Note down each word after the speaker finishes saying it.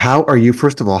How are you?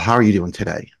 First of all, how are you doing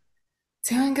today?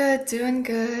 Doing good, doing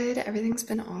good. Everything's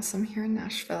been awesome here in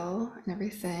Nashville and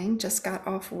everything. Just got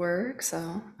off work,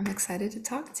 so I'm excited to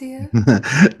talk to you.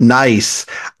 Nice.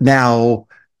 Now,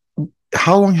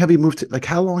 how long have you moved to, like,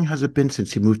 how long has it been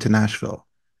since you moved to Nashville?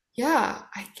 Yeah,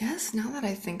 I guess now that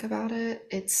I think about it,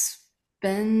 it's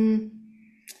been,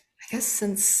 I guess,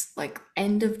 since like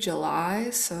end of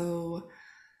July, so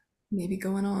maybe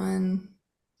going on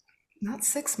not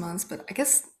 6 months, but I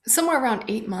guess somewhere around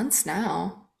 8 months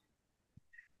now.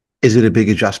 Is it a big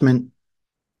adjustment?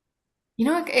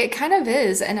 It kind of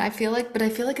is, and but I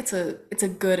feel like it's a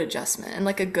good adjustment and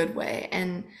like a good way,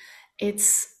 and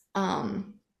it's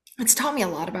um, it's taught me a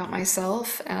lot about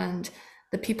myself, and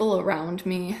the people around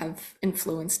me have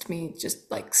influenced me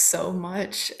just like so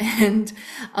much, and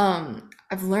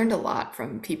I've learned a lot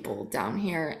from people down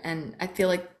here, and I feel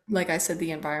like I said,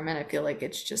 the environment, I feel like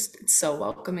it's so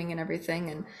welcoming and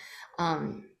everything, and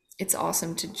um, it's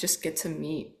awesome to just get to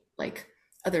meet like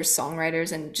other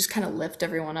songwriters and just kind of lift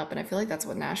everyone up. And I feel like that's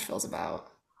what Nashville's about.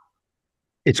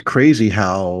 It's crazy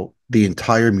how the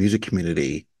entire music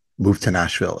community moved to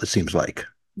Nashville, it seems like.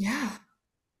 Yeah.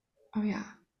 Oh yeah.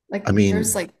 I Like there's mean,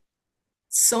 like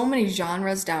so many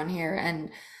genres down here, and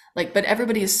like but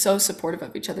everybody is so supportive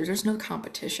of each other. There's no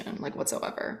competition like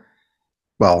whatsoever.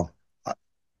 well,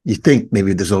 you think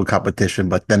maybe there's a little competition,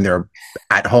 but then they're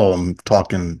at home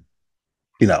talking,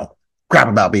 you know, crap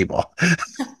about people.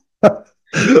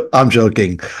 I'm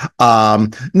joking.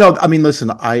 No, I mean,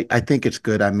 listen, I think it's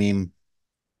good. I mean,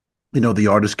 the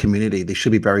artist community, they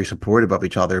should be very supportive of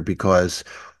each other because,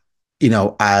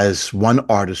 as one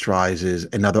artist rises,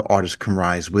 another artist can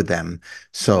rise with them.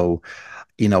 So,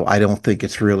 I don't think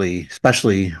it's really,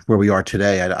 especially where we are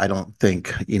today, I don't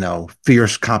think,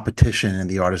 fierce competition in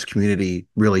the artist community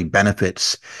really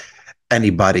benefits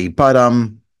anybody.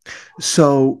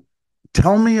 So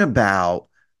tell me about,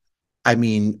 I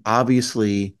mean,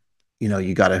 obviously,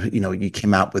 you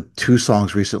came out with two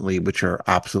songs recently, which are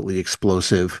absolutely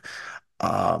explosive.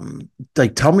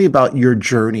 Like, tell me about your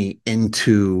journey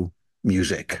into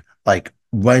music. Like,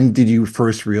 when did you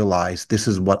first realize this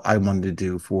is what I wanted to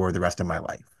do for the rest of my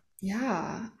life?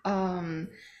 Yeah.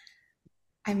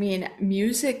 I mean,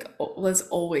 music was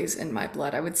always in my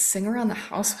blood. I would sing around the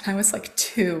house when I was like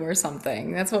two or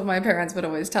something. That's what my parents would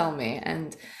always tell me.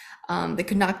 And they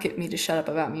could not get me to shut up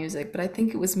about music. But I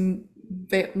think it was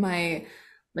my,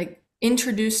 like,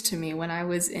 introduced to me when I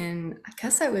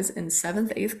guess I was in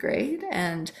seventh, eighth grade.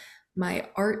 And my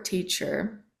art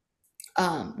teacher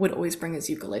would always bring his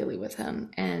ukulele with him.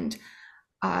 And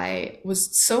I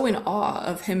was so in awe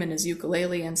of him and his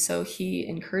ukulele, and so he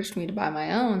encouraged me to buy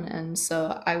my own. And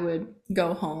so I would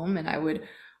go home and I would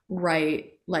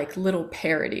write like little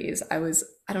parodies. I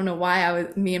don't know why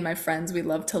me and my friends, we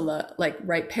love to like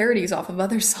write parodies off of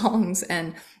other songs.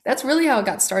 And that's really how it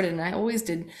got started. And I always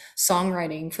did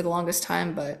songwriting for the longest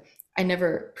time, but I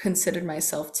never considered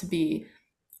myself to be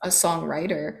a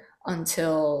songwriter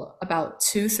until about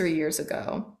 2, 3 years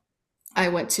ago. I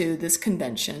went to this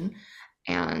convention,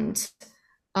 and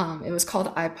it was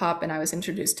called iPop, and I was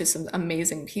introduced to some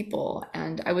amazing people.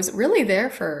 And I was really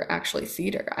there for actually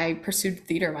theater. I pursued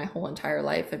theater my whole entire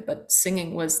life, but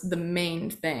singing was the main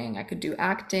thing. I could do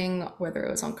acting, whether it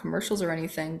was on commercials or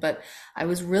anything, but I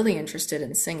was really interested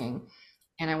in singing,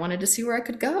 and I wanted to see where I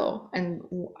could go. And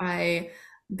I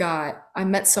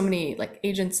met so many like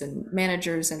agents and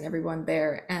managers and everyone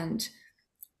there, and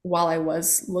while I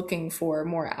was looking for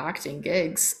more acting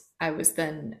gigs, I was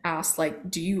then asked,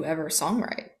 like, do you ever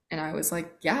songwrite? And I was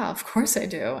like, yeah, of course I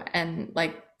do. And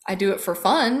like, I do it for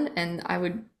fun. And I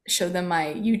would show them my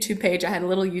YouTube page. I had a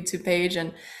little YouTube page.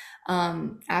 And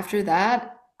after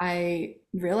that, I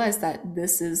realized that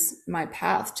this is my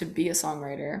path to be a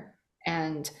songwriter.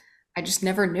 And I just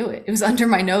never knew it. It was under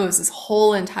my nose this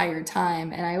whole entire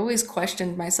time. And I always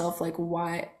questioned myself, like,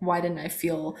 why didn't I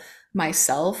feel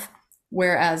myself?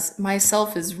 Whereas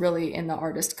myself is really in the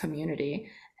artist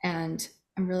community. And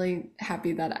I'm really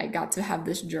happy that I got to have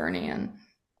this journey. And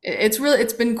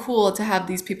it's been cool to have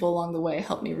these people along the way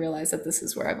help me realize that this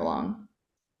is where I belong.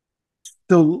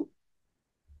 So,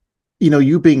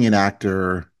 you being an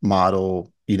actor,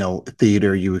 model,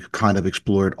 theater, you kind of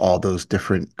explored all those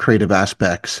different creative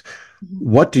aspects. Mhm.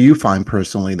 What do you find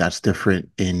personally that's different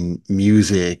in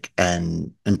music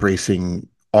and embracing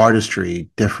artistry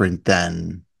different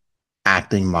than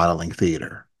acting, modeling,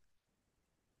 theater?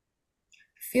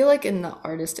 I feel like in the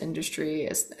artist industry,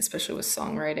 especially with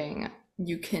songwriting,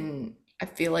 you can. I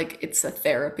feel like it's a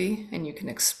therapy, and you can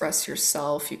express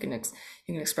yourself, you can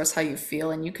express how you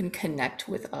feel, and you can connect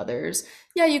with others.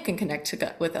 Yeah, you can connect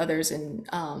with others in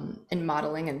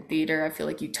modeling and theater. I feel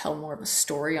like you tell more of a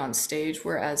story on stage,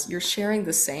 whereas you're sharing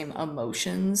the same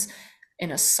emotions in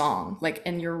a song, like,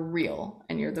 and you're real,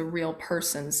 and you're the real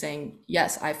person saying,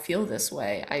 yes, I feel this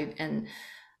way. And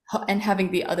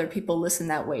having the other people listen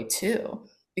that way too,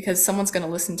 because someone's going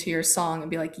to listen to your song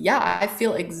and be like, yeah, I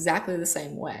feel exactly the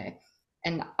same way.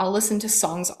 And I'll listen to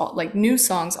songs, like new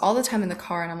songs, all the time in the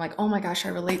car, and I'm like, oh my gosh, I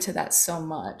relate to that so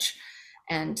much.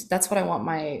 And that's what I want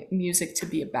my music to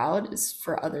be about, is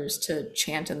for others to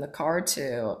chant in the car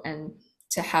to, and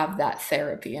to have that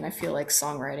therapy. And I feel like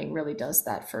songwriting really does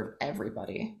that for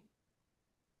everybody.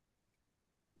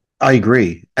 I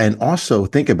agree. And also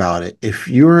think about it. If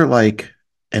you're like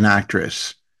an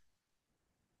actress,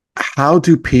 how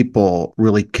do people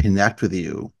really connect with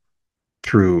you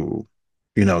through,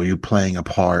 you playing a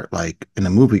part like in a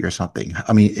movie or something?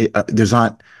 I mean, there's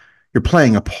not, you're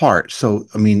playing a part. So,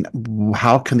 I mean,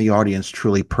 how can the audience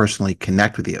truly personally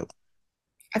connect with you?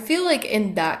 I feel like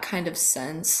in that kind of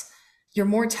sense, you're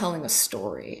more telling a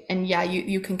story. And yeah,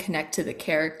 you can connect to the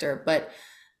character, but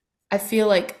I feel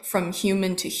like from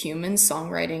human to human,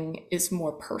 songwriting is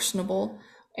more personable.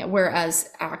 Whereas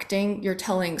acting, you're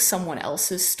telling someone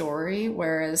else's story,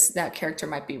 whereas that character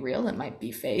might be real, it might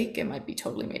be fake, it might be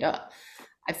totally made up.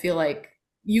 I feel like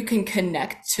you can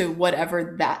connect to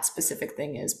whatever that specific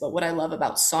thing is. But what I love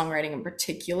about songwriting in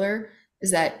particular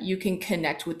is that you can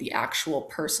connect with the actual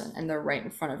person, and they're right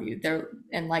in front of you.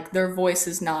 And like their voice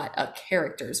is not a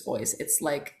character's voice, it's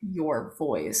like your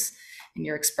voice, and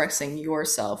you're expressing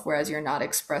yourself, whereas you're not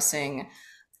expressing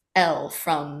Elle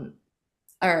from,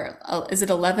 or is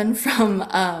it 11 from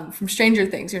Stranger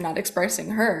Things? You're not expressing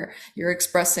her. You're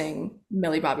expressing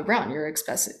Millie Bobby Brown. You're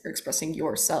expressing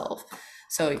yourself.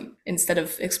 So instead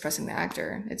of expressing the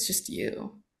actor, it's just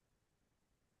you.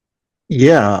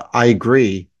 Yeah, I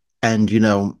agree. And,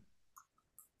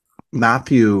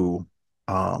 Matthew,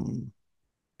 um,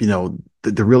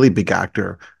 the really big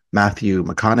actor, Matthew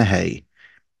McConaughey,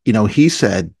 he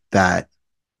said that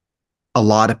a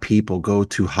lot of people go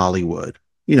to Hollywood,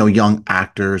 young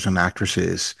actors and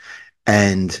actresses,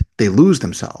 and they lose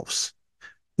themselves.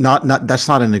 Not that's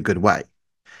not in a good way.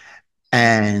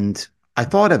 And I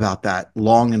thought about that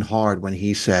long and hard when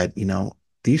he said,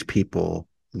 these people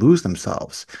lose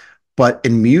themselves. But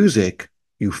in music,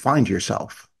 you find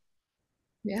yourself.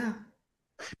 Yeah.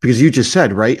 Because you just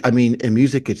said, right? I mean, in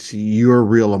music, it's your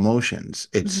real emotions.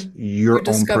 It's Mhm. You're your own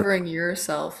discovering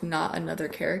yourself, not another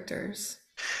character's.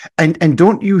 and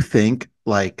don't you think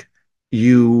like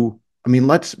I mean,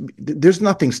 there's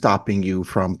nothing stopping you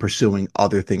from pursuing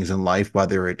other things in life,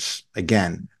 whether it's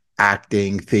again,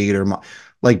 acting, theater,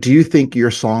 like do you think your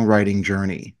songwriting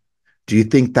journey, do you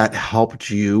think that helped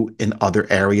you in other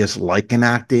areas like in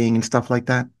acting and stuff like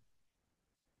that?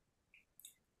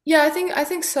 Yeah, I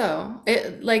think so.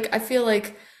 It, like, I feel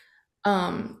like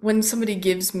when somebody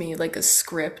gives me like a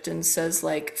script and says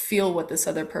like feel what this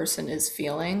other person is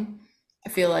feeling, I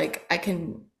feel like I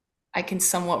can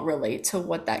somewhat relate to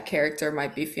what that character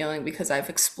might be feeling, because I've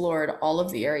explored all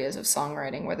of the areas of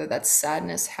songwriting, whether that's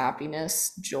sadness,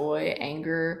 happiness, joy,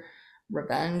 anger,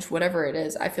 revenge, whatever it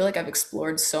is. I feel like I've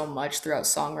explored so much throughout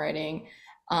songwriting.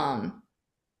 Um,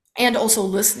 and also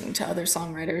listening to other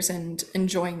songwriters and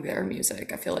enjoying their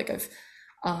music. I feel like I've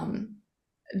um,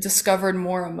 discovered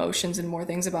more emotions and more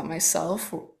things about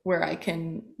myself where I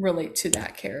can relate to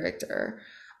that character.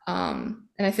 And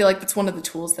I feel like that's one of the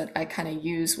tools that I kind of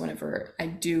use whenever I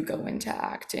do go into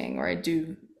acting or I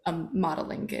do a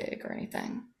modeling gig or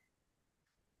anything.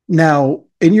 Now,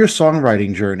 in your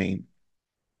songwriting journey,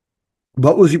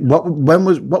 what was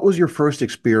your first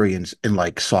experience in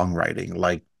like songwriting?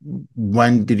 Like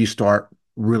when did you start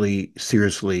really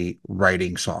seriously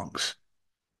writing songs?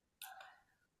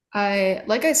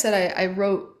 Like I said, I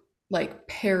wrote like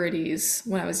parodies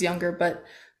when I was younger, but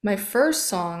my first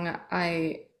song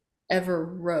I ever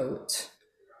wrote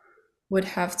would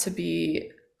have to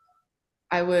be,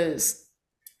 I was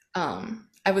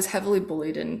I was heavily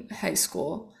bullied in high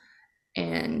school,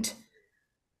 and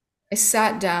I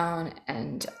sat down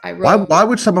and I wrote. Why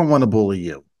would someone want to bully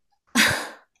you?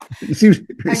 You seem,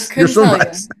 I you're couldn't so tell you.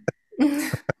 nice.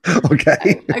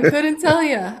 Okay. I couldn't tell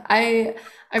you. I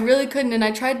really couldn't, and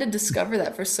I tried to discover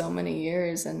that for so many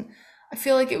years, and I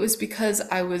feel like it was because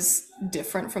I was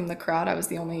different from the crowd. I was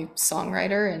the only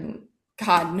songwriter, and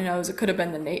God knows it could have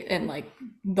been the Nate and like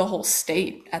the whole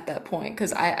state at that point,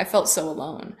 because I felt so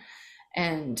alone.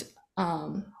 And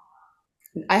um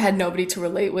I had nobody to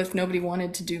relate with. Nobody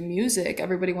wanted to do music.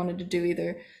 Everybody wanted to do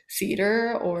either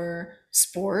theater or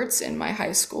sports in my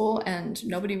high school, and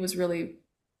nobody was really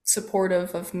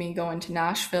supportive of me going to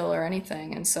Nashville or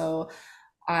anything. And so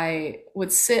I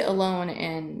would sit alone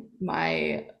in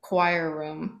my choir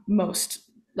room most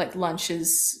like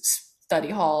lunches, study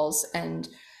halls, and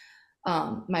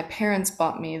my parents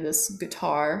bought me this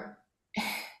guitar,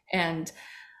 and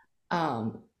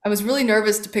I was really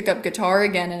nervous to pick up guitar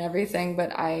again and everything,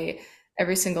 but I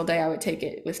every single day I would take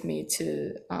it with me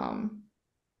to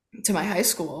my high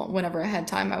school. Whenever I had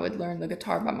time, I would learn the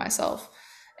guitar by myself.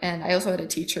 And I also had a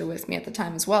teacher with me at the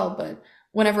time as well. But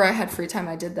whenever I had free time,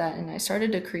 I did that. And I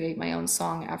started to create my own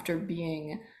song after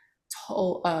being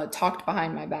talked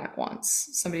behind my back once.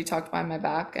 Somebody talked behind my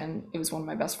back, and it was one of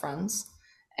my best friends.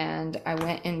 And I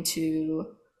went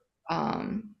into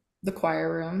the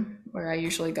choir room where I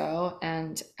usually go,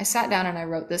 and I sat down and I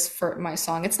wrote this for my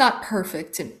song. It's not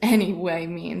perfect in any way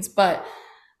means, but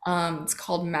it's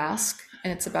called Mask,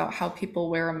 and it's about how people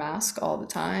wear a mask all the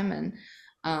time. And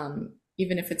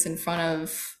even if it's in front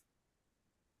of,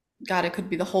 God, it could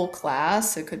be the whole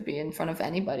class, it could be in front of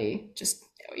anybody, just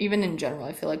even in general,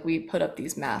 I feel like we put up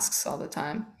these masks all the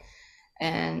time.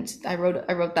 And I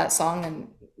wrote that song, and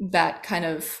that kind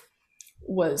of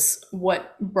was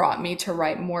what brought me to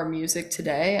write more music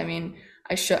today. I mean,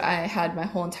 I had my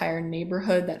whole entire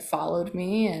neighborhood that followed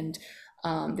me, and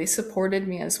they supported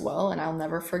me as well, and I'll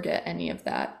never forget any of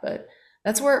that. But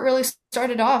that's where it really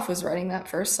started off, was writing that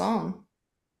first song.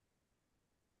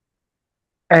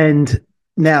 And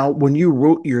now, when you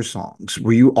wrote your songs,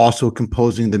 were you also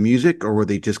composing the music, or were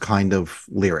they just kind of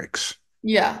lyrics?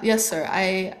 Yeah, yes, sir.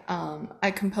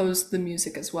 I composed the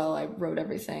music as well. I wrote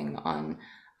everything on.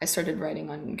 I started writing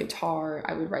on guitar.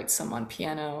 I would write some on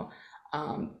piano.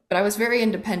 But I was very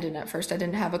independent at first. I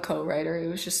didn't have a co-writer. It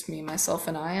was just me, myself,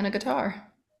 and I, and a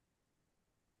guitar.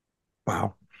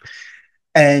 Wow.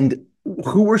 And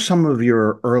who were some of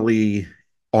your early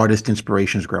artist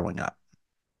inspirations growing up?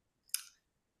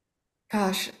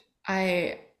 Gosh,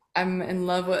 I I'm in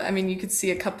love with, I mean, you could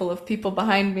see a couple of people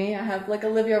behind me. I have like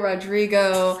Olivia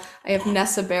Rodrigo, I have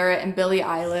Nessa Barrett and Billie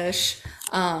Eilish.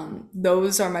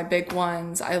 Those are my big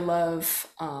ones. I love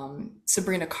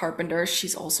Sabrina Carpenter.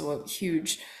 She's also a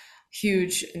huge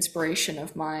inspiration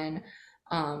of mine.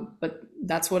 But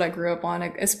that's what I grew up on,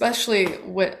 especially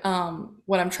what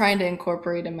I'm trying to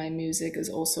incorporate in my music is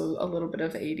also a little bit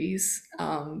of 80s.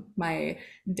 My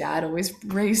dad always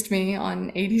raised me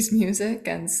on 80s music,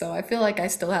 and so I feel like I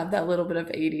still have that little bit of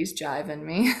 80s jive in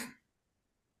me.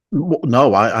 Well,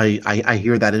 no, I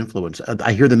hear that influence.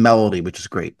 I hear the melody, which is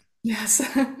great. Yes.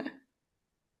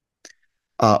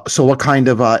 So what kind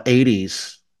of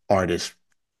 80s artists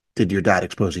did your dad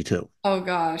expose you to? Oh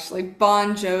gosh, like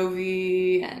Bon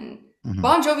Jovi, and Hmm.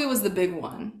 Bon Jovi was the big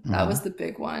one. That was Hmm. the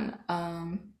big one.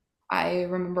 I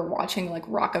remember watching like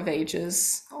Rock of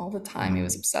Ages all the time. He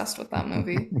was Hmm. obsessed with that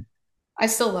movie. I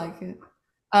still like it.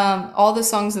 All the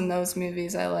songs in those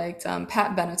movies I liked.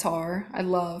 Pat Benatar. I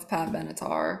love Pat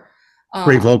Benatar.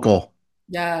 Great Um, vocal.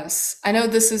 yes. I know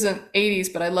this isn't 80s,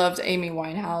 but I loved Amy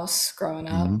Winehouse growing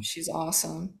up. Hmm. She's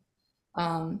awesome.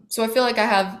 So I feel like I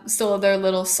have still their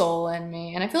little soul in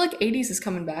me, and I feel like 80s is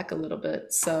coming back a little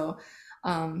bit. So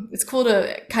it's cool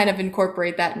to kind of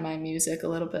incorporate that in my music a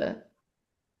little bit.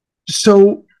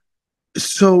 So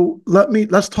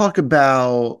let's talk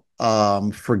about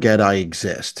Forget I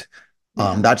Exist.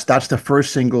 Yeah. That's the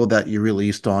first single that you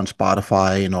released on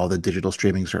Spotify and all the digital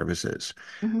streaming services.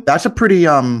 Hmm. That's a pretty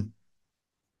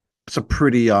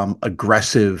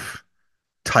aggressive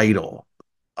title.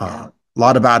 Yeah. A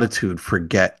lot of attitude,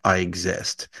 Forget I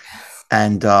Exist.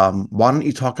 And why don't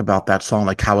you talk about that song,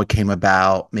 like how it came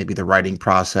about, maybe the writing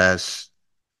process?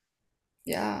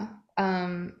 Yeah.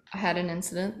 I had an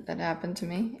incident that happened to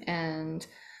me, and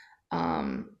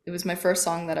it was my first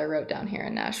song that I wrote down here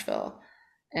in Nashville.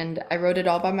 And I wrote it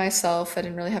all by myself. I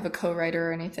didn't really have a co-writer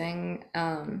or anything.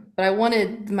 But I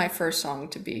wanted my first song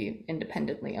to be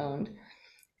independently owned.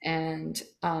 And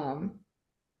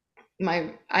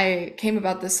I came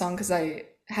about this song because I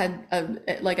had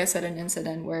like I said, an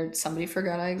incident where somebody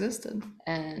forgot I existed.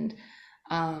 And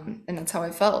that's how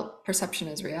I felt. Perception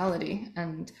is reality.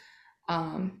 And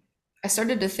um, I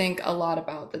started to think a lot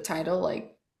about the title,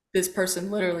 like this person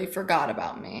literally forgot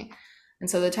about me. And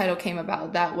so the title came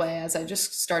about that way as I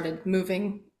just started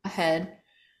moving ahead.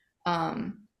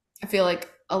 I feel like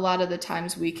a lot of the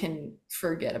times we can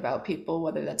forget about people,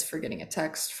 whether that's forgetting a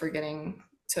text, forgetting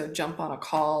to jump on a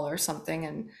call or something.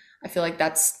 And I feel like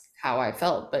that's how I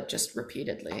felt, but just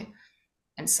repeatedly.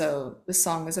 And so this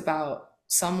song is about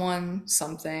someone,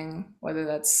 something, whether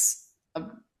that's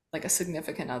a like a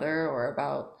significant other or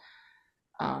about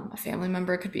a family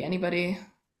member. It could be anybody.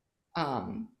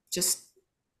 Just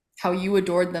how you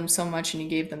adored them so much and you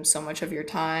gave them so much of your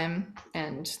time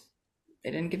and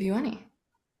they didn't give you any.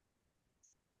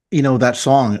 That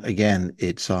song again,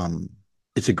 it's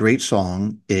a great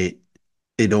song. It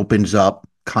opens up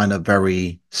kind of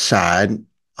very sad.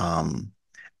 Um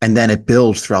and then it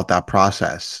builds throughout that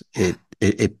process. Yeah.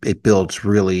 It builds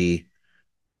really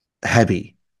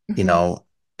heavy, you Hmm. know,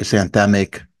 it's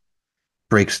anthemic,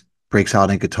 breaks breaks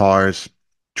out in guitars,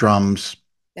 drums.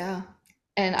 Yeah.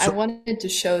 And I So wanted to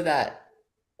show that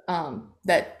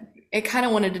that it kind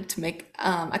of wanted it to make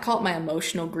I call it my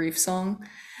emotional grief song,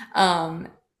 um,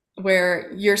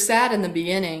 where you're sad in the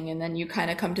beginning and then you kind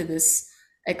of come to this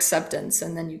acceptance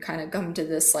and then you kind of come to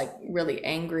this like really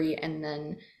angry and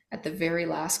then at the very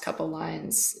last couple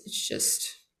lines it's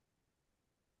just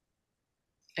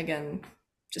again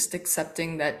just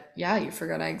accepting that yeah you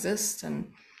forgot I exist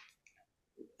and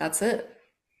that's it.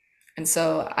 And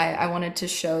so I wanted to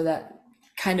show that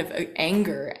kind of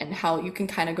anger and how you can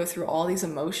kind of go through all these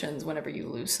emotions whenever you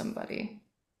lose somebody.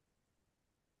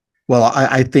 well,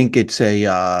 I think it's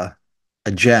a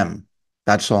gem,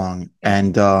 that song. Yeah.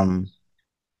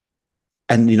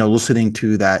 And listening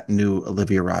to that new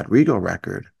Olivia Rodrigo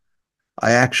record,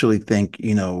 I actually think,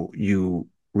 you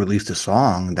released a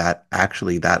song that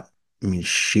actually that I mean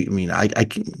she I mean I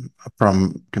can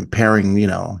from comparing,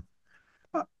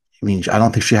 I mean, I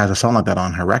don't think she has a song like that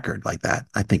on her record like that.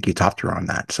 I think you topped her on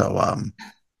that. So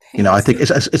I Thanks. think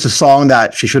it's a song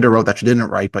that she should have wrote that she didn't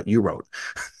write, but you wrote.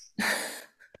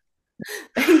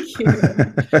 Thank you.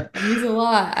 It means a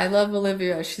lot. I love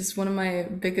Olivia. She's one of my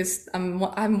biggest,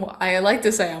 I like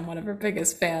to say I'm one of her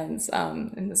biggest fans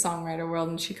in the songwriter world,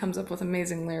 and she comes up with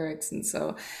amazing lyrics. And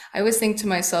so I always think to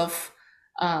myself,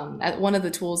 at one of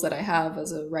the tools that I have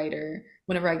as a writer,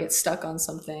 whenever I get stuck on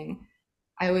something,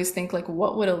 I always think like,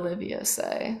 what would Olivia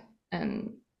say?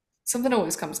 And something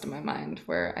always comes to my mind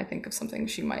where I think of something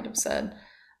she might have said.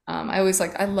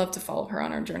 I love to follow her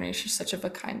on her journey. She's such of a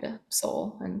kind of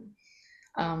soul, and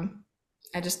um,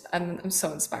 I'm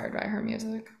so inspired by her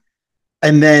music.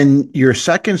 And then your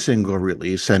second single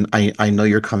release, and I know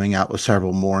you're coming out with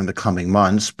several more in the coming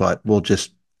months, but we'll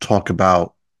just talk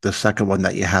about the second one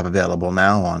that you have available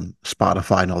now on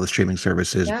Spotify and all the streaming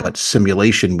services, Yeah, but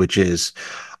Simulation, which is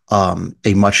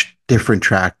a much different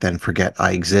track than Forget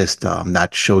I Exist,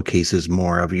 that showcases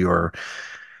more of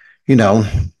you know,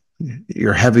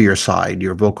 your heavier side,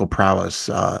 your vocal prowess.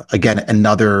 Again,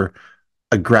 another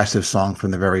aggressive song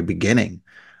from the very beginning.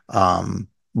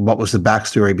 What was the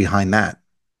backstory behind that?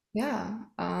 yeah.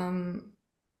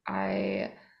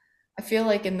 I I feel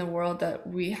like in the world that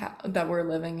that we're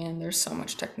living in, there's so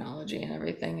much technology and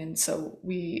everything, and so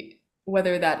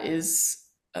whether that is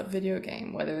a video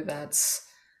game, whether that's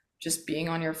just being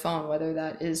on your phone, whether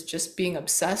that is just being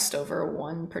obsessed over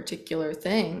one particular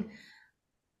thing,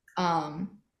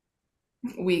 um,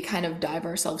 we kind of dive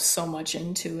ourselves so much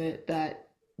into it that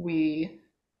we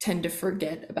tend to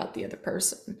forget about the other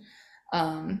person.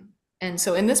 Um, and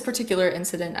so in this particular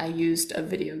incident, I used a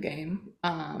video game,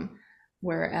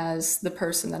 whereas the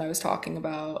person that I was talking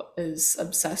about is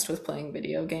obsessed with playing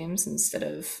video games instead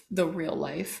of the real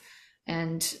life,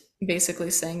 and basically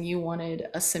saying you wanted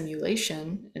a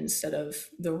simulation instead of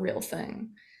the real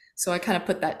thing. So I kind of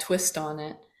put that twist on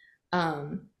it.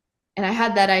 Um, and I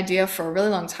had that idea for a really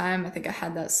long time. I think I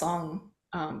had that song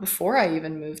before I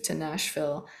even moved to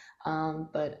Nashville.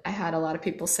 But I had a lot of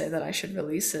people say that I should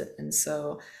release it. And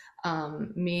so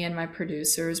me and my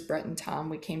producers, Brett and Tom,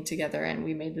 we came together and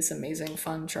we made this amazing,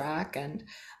 fun track. And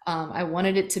I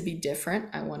wanted it to be different.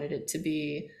 I wanted it to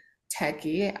be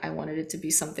techie. I wanted it to be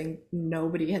something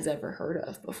nobody has ever heard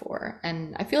of before.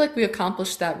 And I feel like we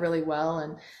accomplished that really well.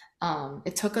 And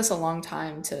it took us a long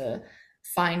time to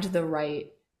find the right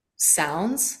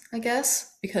sounds, I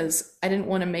guess, because I didn't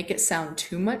want to make it sound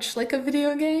too much like a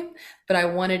video game, but I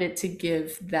wanted it to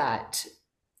give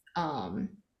um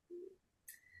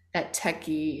that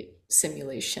techie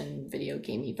simulation video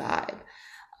gamey vibe.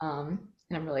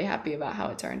 And I'm really happy about how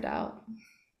it turned out.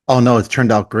 Oh no, it's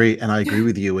turned out great, and I agree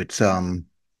with you. It's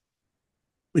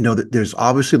there's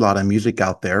obviously a lot of music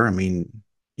out there. I mean,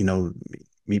 you know,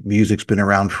 music's been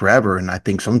around forever, and I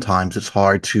think sometimes it's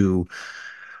hard to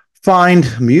find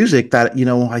music that,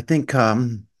 I think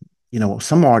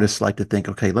some artists like to think,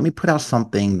 okay, let me put out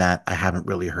something that I haven't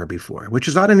really heard before, which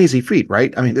is not an easy feat,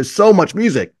 right? I mean, there's so much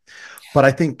music, but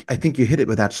I think you hit it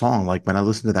with that song. Like when I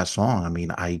listen to that song, I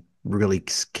mean, I really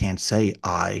can't say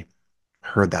I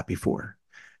heard that before.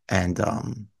 And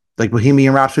like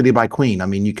Bohemian Rhapsody by Queen, I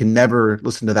mean, you can never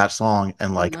listen to that song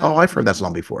and like, oh, No, I've heard that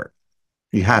song before.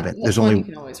 You Yeah, haven't. There's that's one you only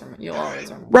can always remember. You'll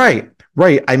always remember. right,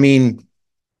 right. I mean,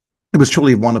 it was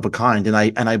truly one of a kind, and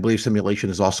I believe Simulation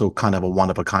is also kind of a one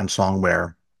of a kind song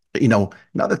where,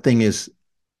 another thing is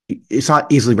it's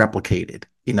not easily replicated.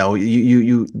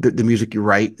 The music you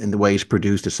write and the way it's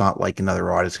produced, it's not like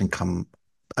another artist can come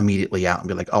immediately out and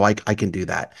be like, oh, I can do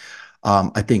that.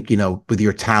 I think, with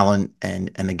your talent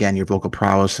and again, your vocal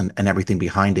prowess and everything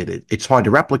behind it, it's hard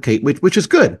to replicate, which is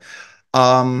good.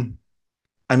 Um,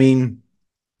 I mean,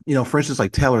 for instance,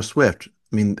 like Taylor Swift,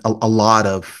 I mean, a lot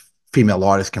of female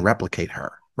artists can replicate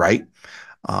her, right?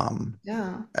 Um,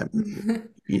 Yeah.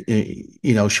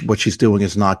 what she's doing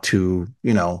is not too,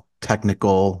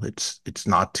 technical. It's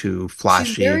not too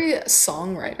She's flashy. very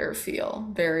songwriter feel,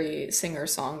 very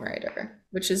singer-songwriter,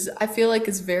 which is I feel like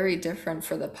is very different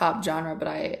for the pop genre, but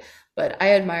I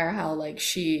admire how like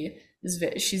she's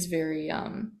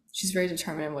very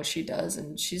determined in what she does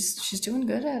and she's doing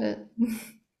good at it.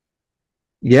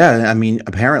 Yeah, I mean,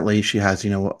 apparently she has,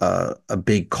 a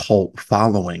big cult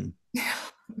following.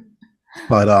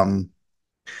 But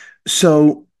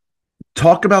so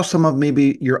talk about some of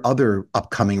maybe your other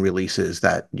upcoming releases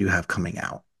that you have coming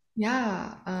out.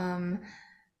 Yeah,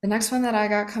 the next one that I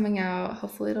got coming out,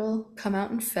 hopefully it'll come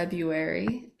out in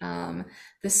February.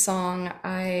 This song,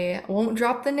 I won't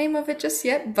drop the name of it just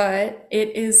yet, but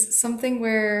it is something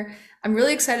where I'm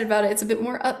really excited about it. It's a bit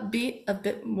more upbeat, a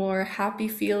bit more happy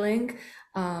feeling.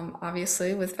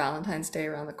 Obviously, with Valentine's Day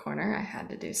around the corner, I had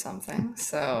to do something.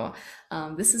 So,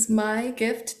 this is my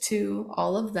gift to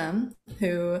all of them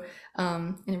who,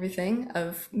 and everything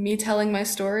of me telling my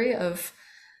story of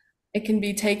it can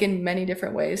be taken many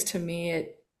different ways. To me,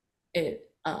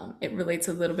 it relates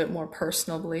a little bit more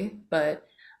personally, but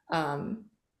um,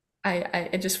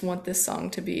 I just want this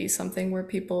song to be something where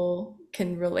people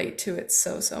can relate to it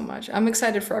so much. I'm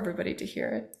excited for everybody to hear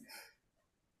it.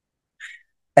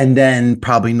 And then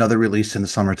probably another release in the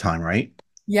summertime, right?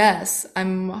 Yes,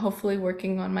 I'm hopefully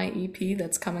working on my EP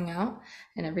that's coming out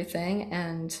and everything,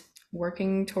 and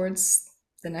working towards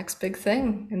the next big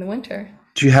thing in the winter.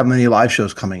 Do you have many live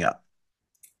shows coming up?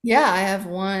 Yeah, I have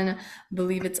one, I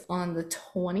believe it's on the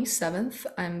 27th.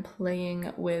 I'm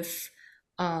playing with,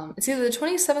 it's either the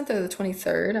 27th or the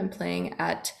 23rd. I'm playing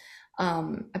at,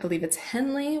 I believe it's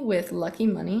Henley with Lucky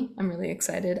Money. I'm really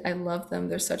excited. I love them.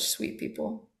 They're such sweet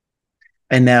people.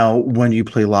 And now, when you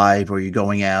play live, are you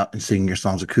going out and singing your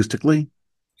songs acoustically?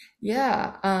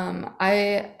 Yeah,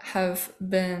 I have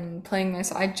been playing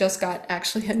this. I just got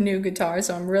actually a new guitar,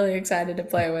 so I'm really excited to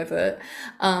play with it.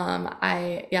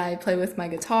 I play with my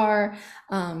guitar,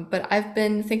 but I've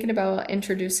been thinking about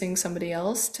introducing somebody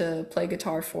else to play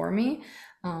guitar for me,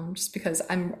 just because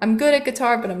I'm good at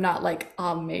guitar, but I'm not like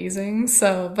amazing.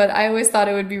 So, but I always thought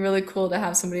it would be really cool to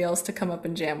have somebody else to come up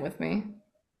and jam with me.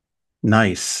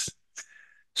 Nice.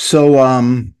 So,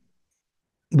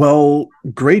 well,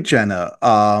 great, Jenna.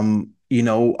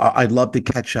 I'd love to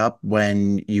catch up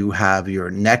when you have your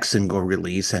next single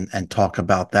release and talk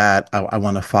about that. I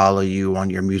want to follow you on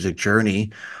your music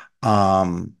journey.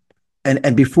 Um,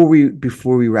 and before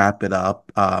we wrap it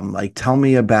up, like tell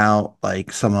me about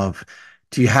like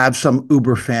do you have some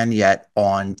Uber fan yet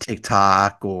on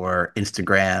TikTok or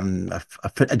Instagram?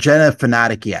 A Jenna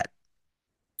fanatic yet?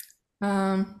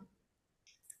 Um,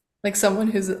 like someone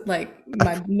who's like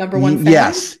my number one fan.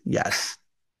 Yes, yes.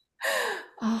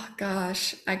 Oh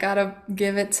gosh, I gotta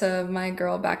give it to my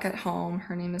girl back at home.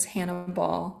 Her name is Hannah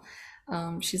Ball.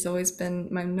 She's always been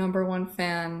my number one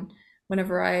fan.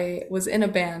 Whenever I was in a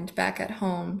band back at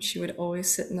home, she would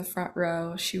always sit in the front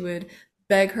row. She would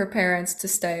beg her parents to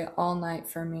stay all night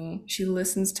for me. She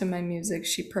listens to my music.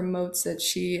 She promotes it.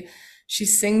 She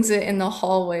sings it in the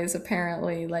hallways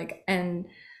apparently. Like, and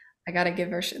I gotta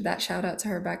give her that shout out to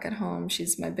her back at home.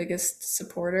 She's my biggest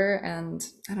supporter, and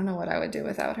I don't know what I would do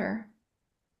without her.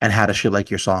 And how does she like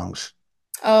your songs?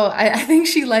 Oh, I think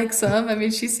she likes them. I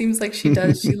mean, she seems like she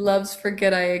does. She loves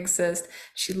Forget I Exist.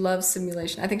 She loves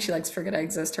Simulation. I think she likes Forget I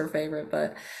Exist, her favorite,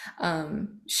 but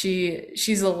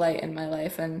she's a light in my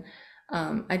life, and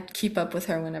I keep up with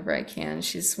her whenever I can.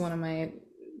 She's one of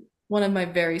my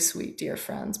very sweet dear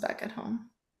friends back at home.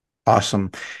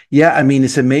 Awesome. Yeah, I mean,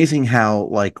 it's amazing how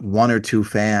like one or two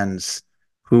fans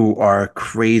who are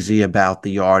crazy about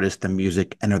the artist, the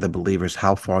music, and are the believers,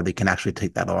 how far they can actually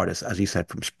take that artist, as you said,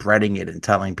 from spreading it and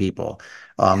telling people.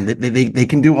 They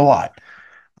can do a lot.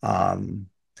 Um,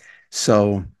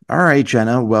 so, all right,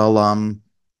 Jenna. Well,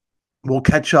 we'll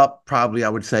catch up probably, I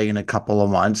would say, in a couple of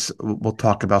months. We'll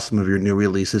talk about some of your new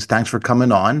releases. Thanks for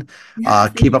coming on. Yeah,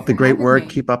 thank Keep you up the for great having work. me.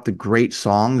 Keep up the great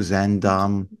songs, and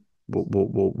Thank you.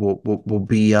 we'll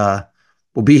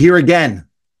be here again.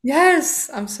 Yes,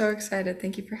 I'm so excited.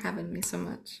 Thank you for having me so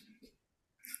much.